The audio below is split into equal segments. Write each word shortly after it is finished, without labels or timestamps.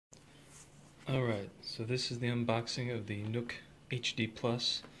Alright, so this is the unboxing of the Nook HD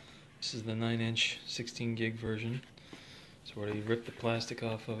Plus. This is the 9-inch 16 gig version. So I already ripped the plastic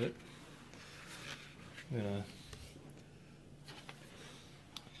off of it. I'm gonna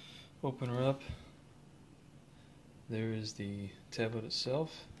open her up. There is the tablet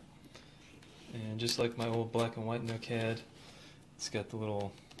itself. And just like my old black and white Nook had, it's got the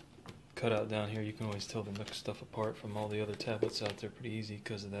little cutout down here. You can always tell the Nook stuff apart from all the other tablets out there pretty easy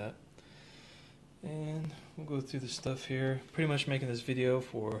because of that. And we'll go through the stuff here. Pretty much making this video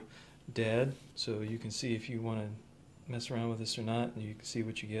for Dad, so you can see if you want to mess around with this or not, and you can see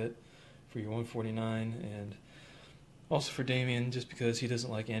what you get for your $149, and also for Damien, just because he doesn't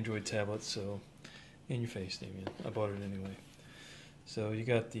like Android tablets. So in your face, Damien, I bought it anyway. So you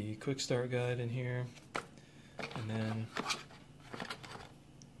got the quick start guide in here, and then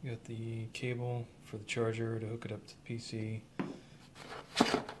you got the cable for the charger to hook it up to the PC,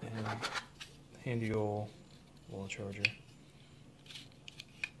 and handy old wall charger.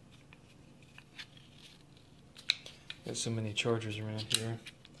 Got so many chargers around here,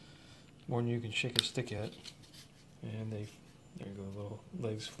 more than you can shake a stick at. And there you go, little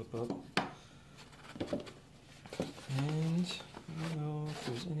legs flip up. And I don't know if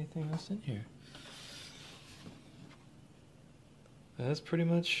there's anything else in here. That's pretty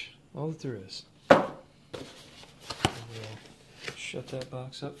much all that there is. We'll shut that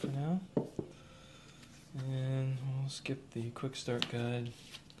box up for now. And we'll skip the quick start guide.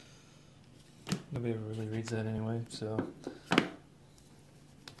 Nobody ever really reads that anyway, so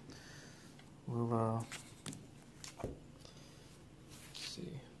we'll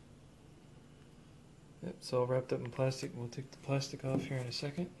see. Yep, it's all wrapped up in plastic. We'll take the plastic off here in a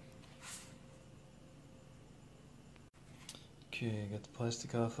second. Okay, got the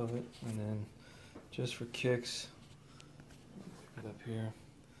plastic off of it, and then just for kicks, put it up here.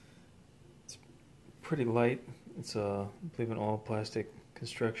 Pretty light. It's I believe an all plastic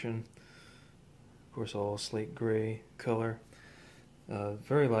construction. Of course, all slate gray color.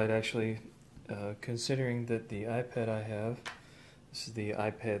 Very light actually, considering that the iPad I have, this is the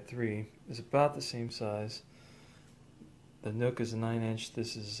iPad 3, is about the same size. The Nook is a 9-inch.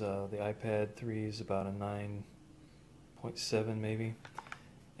 This is the iPad 3 is about a 9.7 maybe,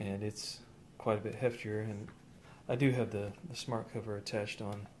 and it's quite a bit heftier. And I do have the smart cover attached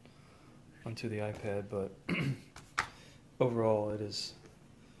onto the iPad, but overall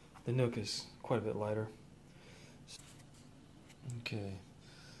the Nook is quite a bit lighter. Okay,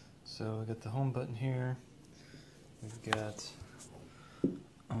 so we got the home button here. We've got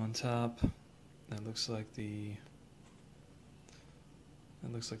on top, that looks like the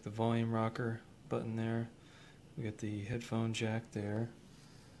volume rocker button there. We got the headphone jack there.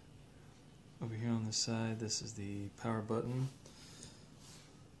 Over here on the side, this is the power button.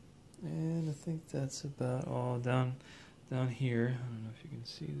 And I think that's about all. Down here, I don't know if you can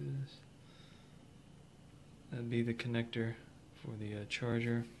see this. That'd be the connector for the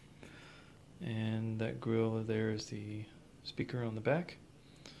charger. And that grill there is the speaker on the back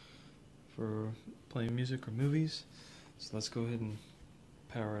for playing music or movies. So let's go ahead and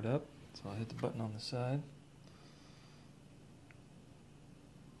power it up. So I'll hit the button on the side.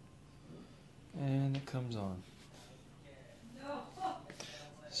 And it comes on.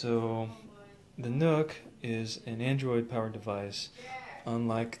 So the Nook is an Android powered device,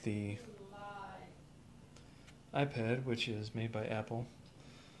 unlike the iPad, which is made by Apple.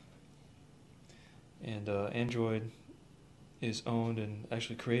 And Android is owned and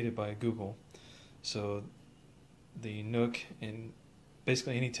actually created by Google. So the Nook and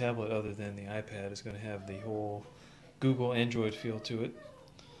basically any tablet other than the iPad is going to have the whole Google Android feel to it.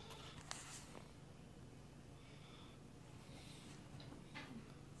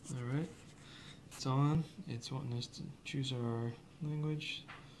 Alright, it's on. It's wanting us to choose our language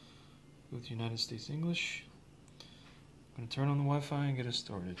with United States English. I'm going to turn on the Wi-Fi and get us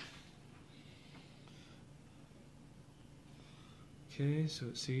started. Okay, so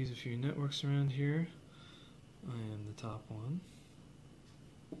it sees a few networks around here. I am the top one.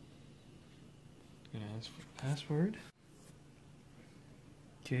 I'm going to ask for a password.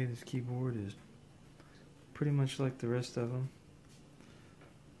 Okay, this keyboard is pretty much like the rest of them.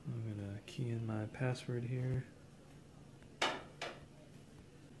 I'm going to key in my password here.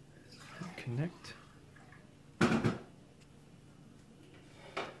 Connect.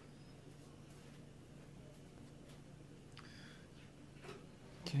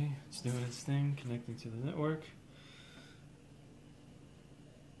 Okay, it's doing its thing, connecting to the network.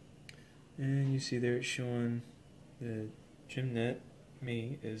 And you see there it's showing that GymNet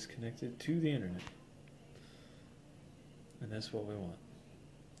Me is connected to the internet. And that's what we want.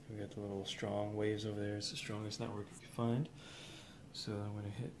 We got got the little strong waves over there. It's the strongest network you can find. So I'm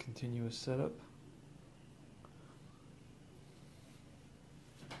going to hit continuous setup.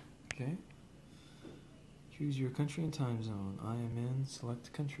 Okay. Choose your country and time zone. I am in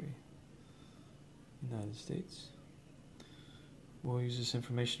select country. United States. We'll use this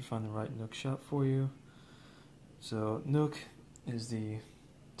information to find the right Nook shop for you. So Nook is the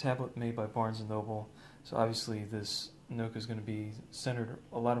tablet made by Barnes & Noble. So obviously this Nook is going to be centered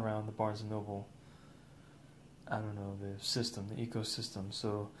a lot around the Barnes & Noble, I don't know, the system, the ecosystem.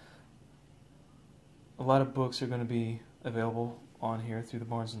 So a lot of books are going to be available on here through the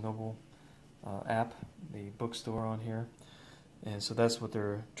Barnes & Noble app, the bookstore on here. And so that's what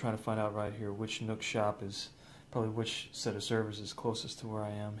they're trying to find out right here, which Nook shop is, probably which set of servers is closest to where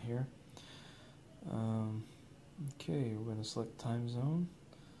I am here. Okay, we're going to select time zone.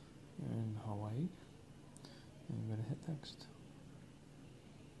 You're in Hawaii. And I'm going to hit next.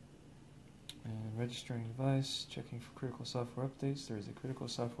 And registering device, checking for critical software updates. There is a critical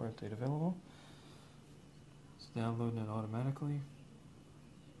software update available. It's downloading it automatically.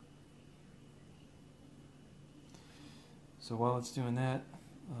 So while it's doing that,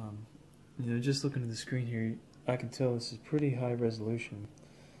 just looking at the screen here, I can tell this is pretty high resolution.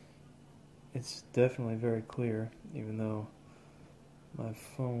 It's definitely very clear, even though my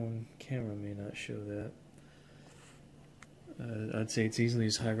phone camera may not show that. I'd say it's easily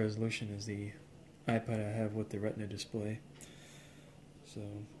as high resolution as the iPad I have with the Retina display. So,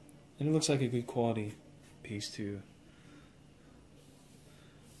 and it looks like a good quality piece too.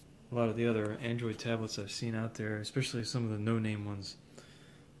 A lot of the other Android tablets I've seen out there, especially some of the no-name ones,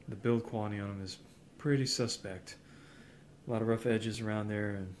 the build quality on them is pretty suspect. A lot of rough edges around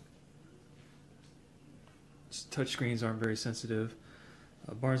there, and touchscreens aren't very sensitive.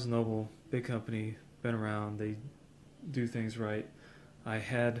 Barnes & Noble, big company, been around, they do things right. I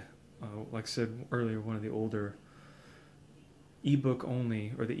had, like I said earlier, one of the older ebook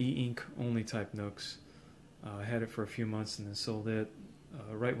only, or the e-ink only type Nooks. I had it for a few months and then sold it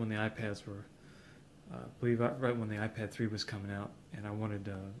right when the iPads were, I believe right when the iPad 3 was coming out, and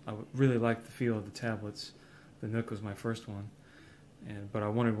I really liked the feel of the tablets. The Nook was my first one, but I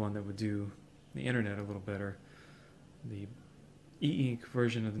wanted one that would do the internet a little better. The e-ink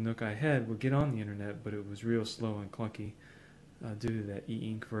version of the Nook I had would get on the internet, but it was real slow and clunky due to that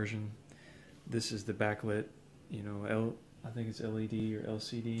e-ink version. This is the backlit, I think it's LED or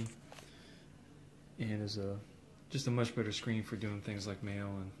LCD, and is just a much better screen for doing things like mail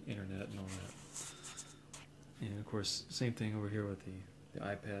and internet and all that. And of course, same thing over here with the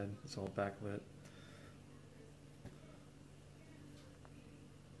iPad. It's all backlit.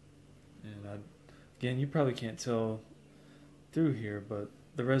 And again, you probably can't tell through here, but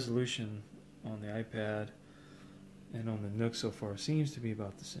the resolution on the iPad and on the Nook so far seems to be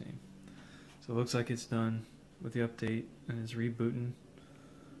about the same. So it looks like it's done with the update and it's rebooting.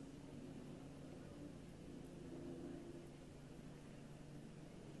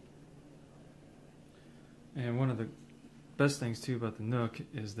 And one of the best things too about the Nook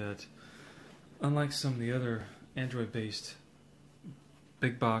is that, unlike some of the other Android-based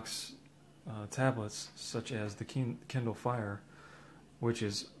big box tablets, such as the Kindle Fire, which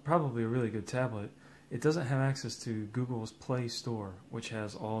is probably a really good tablet, it doesn't have access to Google's Play Store, which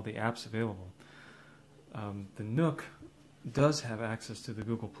has all the apps available. The Nook does have access to the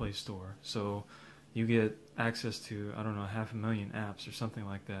Google Play Store, so you get access to, I don't know, 500,000 apps or something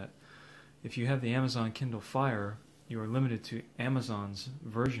like that. If you have the Amazon Kindle Fire, you are limited to Amazon's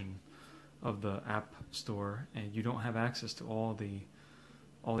version of the App Store, and you don't have access to all the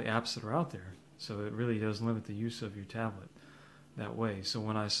apps that are out there. So it really does limit the use of your tablet that way. So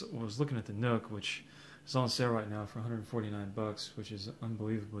when I was looking at the Nook, which is on sale right now for $149, which is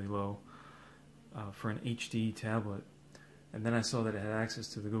unbelievably low for an HD tablet, and then I saw that it had access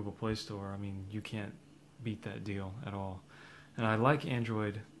to the Google Play Store, I mean, you can't beat that deal at all. And I like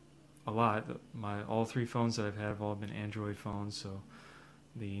Android a lot. All three phones that I've had have all been Android phones, so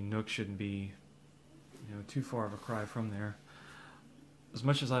the Nook shouldn't be too far of a cry from there. As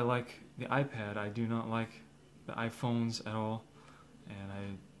much as I like the iPad, I do not like the iPhones at all, and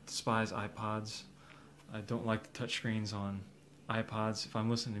I despise iPods. I don't like the touchscreens on iPods. If I'm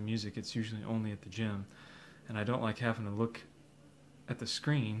listening to music, it's usually only at the gym, and I don't like having to look at the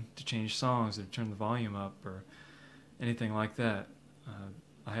screen to change songs or turn the volume up or anything like that.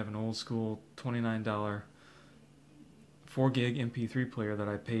 I have an old school $29 4 gig MP3 player that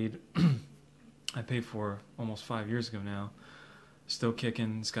I paid for almost 5 years ago now. Still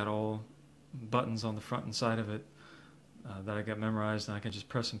kicking. It's got all buttons on the front and side of it that I got memorized, and I can just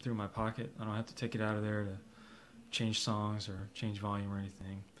press them through my pocket. I don't have to take it out of there to change songs or change volume or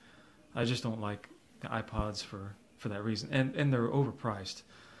anything. I just don't like the iPods for that reason, and they're overpriced.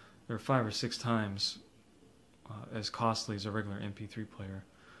 They're 5 or 6 times as costly as a regular MP3 player.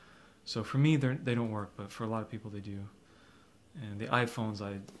 So for me, they don't work, but for a lot of people they do. And the iPhones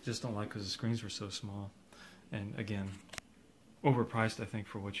I just don't like because the screens were so small. And again, overpriced I think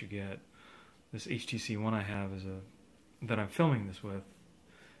for what you get. This HTC One I have that I'm filming this with.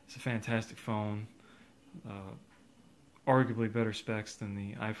 It's a fantastic phone. Arguably better specs than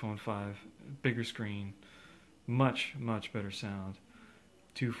the iPhone 5. Bigger screen. Much, much better sound.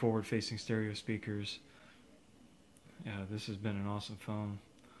 2 forward-facing stereo speakers. Yeah, this has been an awesome phone.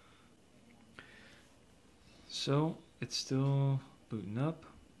 So, it's still booting up.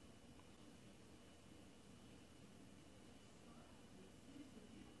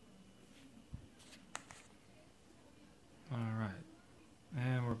 Alright,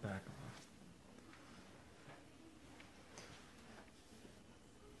 and we're back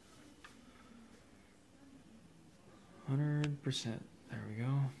on. 100%. There we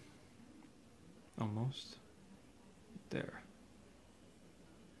go. Almost. There.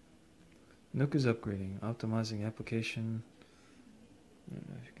 Nook is upgrading, optimizing application. I don't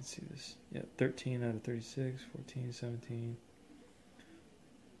know if you can see this. Yeah, 13 out of 36, 14, 17.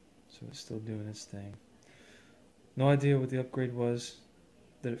 So it's still doing its thing. No idea what the upgrade was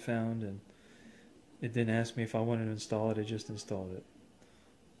that it found, and it didn't ask me if I wanted to install it, it just installed it.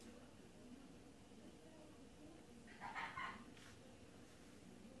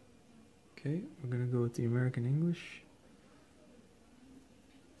 Okay, we're going to go with the American English.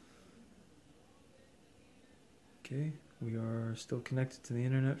 Okay, we are still connected to the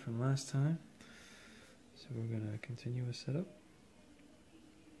internet from last time, so we're going to continue with setup.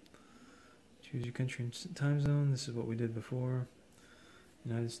 Choose your country and time zone. This is what we did before,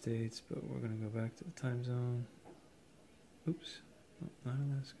 United States, but we're going to go back to the time zone. Oops, no, not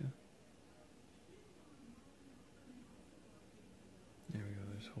Alaska. There we go,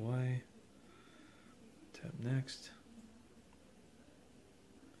 there's Hawaii. Tap next.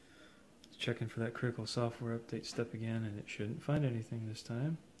 Checking for that critical software update step again, and it shouldn't find anything this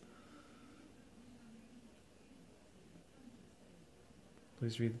time.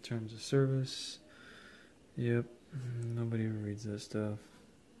 Please read the terms of service. Yep, nobody ever reads that stuff.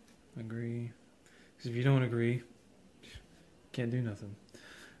 Agree. Because if you don't agree, can't do nothing.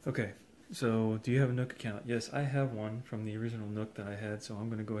 Okay, so do you have a Nook account? Yes, I have one from the original Nook that I had, so I'm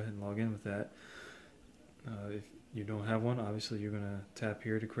going to go ahead and log in with that. If you don't have one, obviously you're going to tap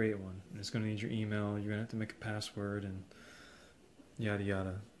here to create one. And it's going to need your email, you're going to have to make a password, and yada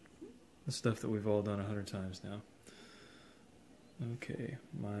yada. The stuff that we've all done 100 times now. Okay,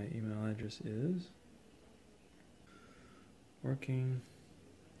 my email address is working.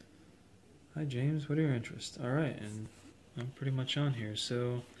 Hi James, what are your interests? Alright, and I'm pretty much on here.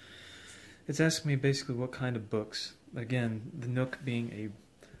 So it's asking me basically what kind of books. Again, the Nook being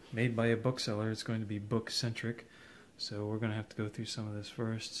made by a bookseller, it's going to be book centric. So we're going to have to go through some of this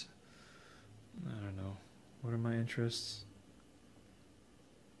first. I don't know. What are my interests?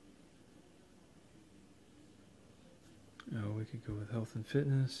 Oh, we could go with health and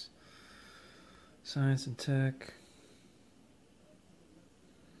fitness, science and tech.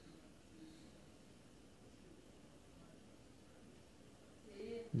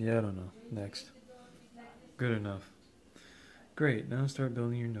 Yeah, I don't know. Next. Good enough. Great, now start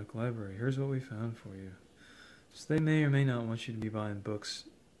building your Nook library. Here's what we found for you. So they may or may not want you to be buying books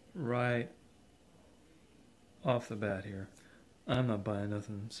right off the bat here. I'm not buying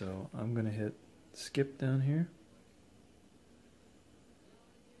nothing, so I'm going to hit skip down here.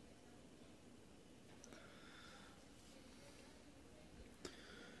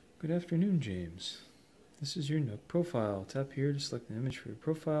 Good afternoon, James. This is your Nook profile. Tap here to select an image for your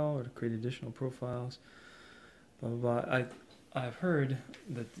profile or to create additional profiles. Blah, blah, blah. I've heard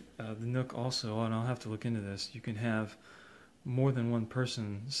that the Nook also, and I'll have to look into this, you can have more than one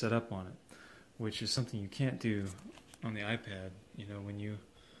person set up on it, which is something you can't do on the iPad. You know, when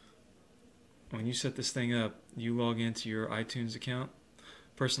you set this thing up, you log into your iTunes account,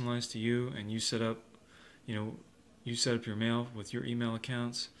 personalized to you, and you set up your mail with your email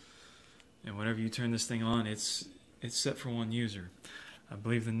accounts, and whenever you turn this thing on, it's set for one user. I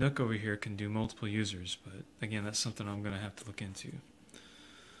believe the Nook over here can do multiple users, but again, that's something I'm going to have to look into.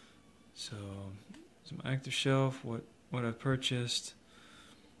 So, some active shelf, what I've purchased,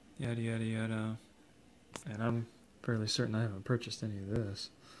 yada yada yada, and I'm fairly certain I haven't purchased any of this.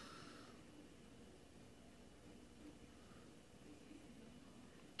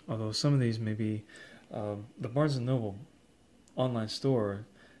 Although some of these may be, the Barnes & Noble online store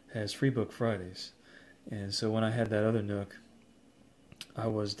has free book Fridays, and so when I had that other Nook, I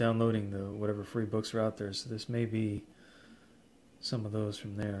was downloading the whatever free books are out there, so this may be some of those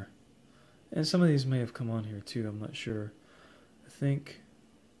from there. And some of these may have come on here too, I'm not sure. I think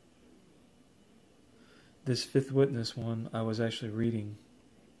this Fifth Witness one I was actually reading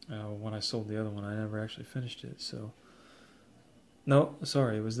when I sold the other one. I never actually finished it, so... No,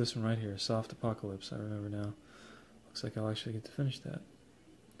 sorry, it was this one right here, Soft Apocalypse, I remember now. Looks like I'll actually get to finish that.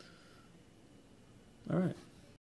 Alright.